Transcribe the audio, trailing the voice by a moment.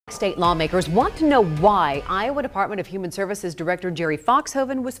State lawmakers want to know why Iowa Department of Human Services Director Jerry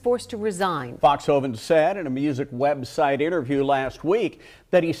Foxhoven was forced to resign. Foxhoven said in a music website interview last week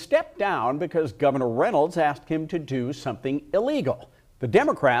that he stepped down because Governor Reynolds asked him to do something illegal. The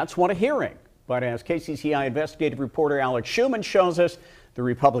Democrats want a hearing, but as KCCI investigative reporter Alex Schuman shows us, the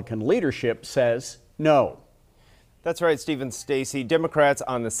Republican leadership says no. That's right, Stephen Stacy. Democrats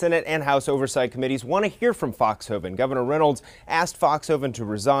on the Senate and House Oversight Committees want to hear from Foxhoven. Governor Reynolds asked Foxhoven to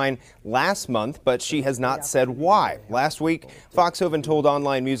resign last month, but she has not said why. Last week, Foxhoven told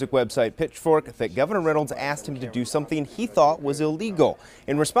online music website Pitchfork that Governor Reynolds asked him to do something he thought was illegal.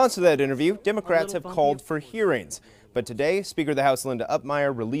 In response to that interview, Democrats have called for hearings. But today, Speaker of the House Linda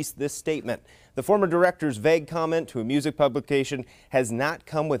Upmeyer released this statement. The former director's vague comment to a music publication has not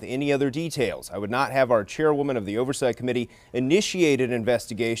come with any other details. I would not have our chairwoman of the Oversight Committee initiate an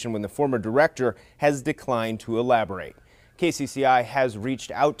investigation when the former director has declined to elaborate. KCCI has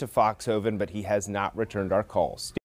reached out to Foxhoven, but he has not returned our calls.